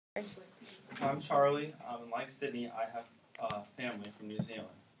I'm Charlie, and like Sydney, I have a family from New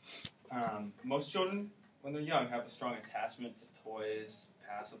Zealand. Most children, when they're young, have a strong attachment to toys,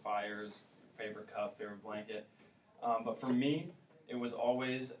 pacifiers, favorite cup, favorite blanket. But for me, it was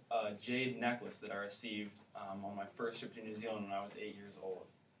always a jade necklace that I received on my first trip to New Zealand when I was 8 years old.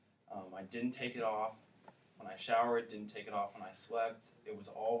 I didn't take it off when I showered, didn't take it off when I slept. It was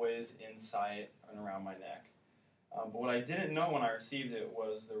always in sight and around my neck. But what I didn't know when I received it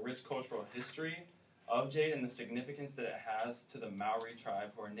was the rich cultural history of jade and the significance that it has to the Maori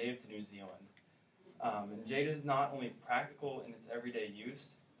tribe who are native to New Zealand. And jade is not only practical in its everyday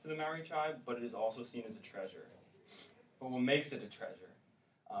use to the Maori tribe, but it is also seen as a treasure. But what makes it a treasure?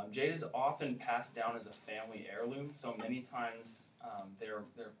 Jade is often passed down as a family heirloom, so many times they're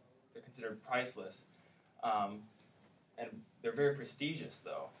considered priceless. And they're very prestigious,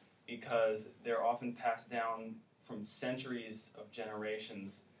 though, because they're often passed down from centuries of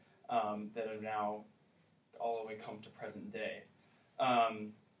generations that have now all the way come to present day.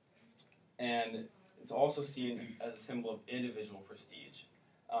 And it's also seen as a symbol of individual prestige,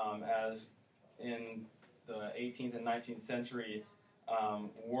 as in the 18th and 19th century,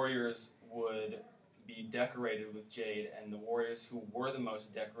 warriors would be decorated with jade, and the warriors who were the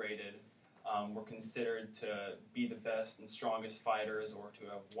most decorated were considered to be the best and strongest fighters or to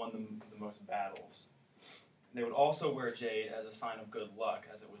have won the most battles. They would also wear jade as a sign of good luck,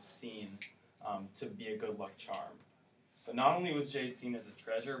 as it was seen to be a good luck charm. But not only was jade seen as a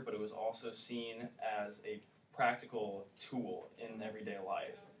treasure, but it was also seen as a practical tool in everyday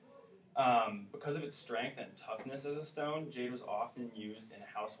life. Because of its strength and toughness as a stone, jade was often used in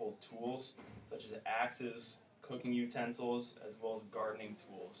household tools, such as axes, cooking utensils, as well as gardening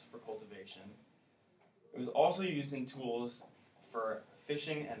tools for cultivation. It was also used in tools for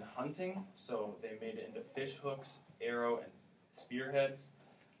fishing and hunting, so they made it into fish hooks, arrow, and spearheads,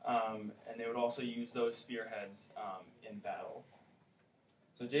 and they would also use those spearheads in battle.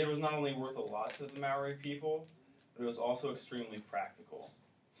 So jade was not only worth a lot to the Maori people, but it was also extremely practical.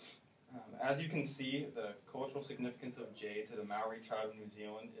 As you can see, the cultural significance of jade to the Maori tribe of New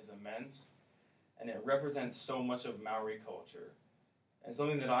Zealand is immense, and it represents so much of Maori culture. And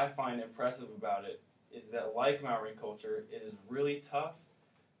something that I find impressive about it is that, like Maori culture, it is really tough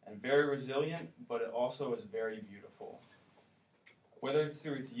and very resilient, but it also is very beautiful. Whether it's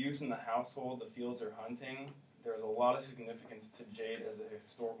through its use in the household, the fields, or hunting, there's a lot of significance to jade as a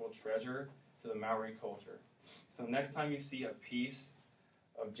historical treasure to the Maori culture. So next time you see a piece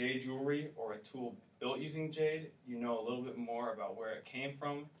of jade jewelry or a tool built using jade, you know a little bit more about where it came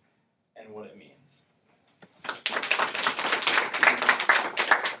from and what it means.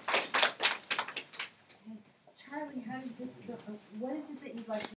 Charlie, how did this go? What is it that you'd like to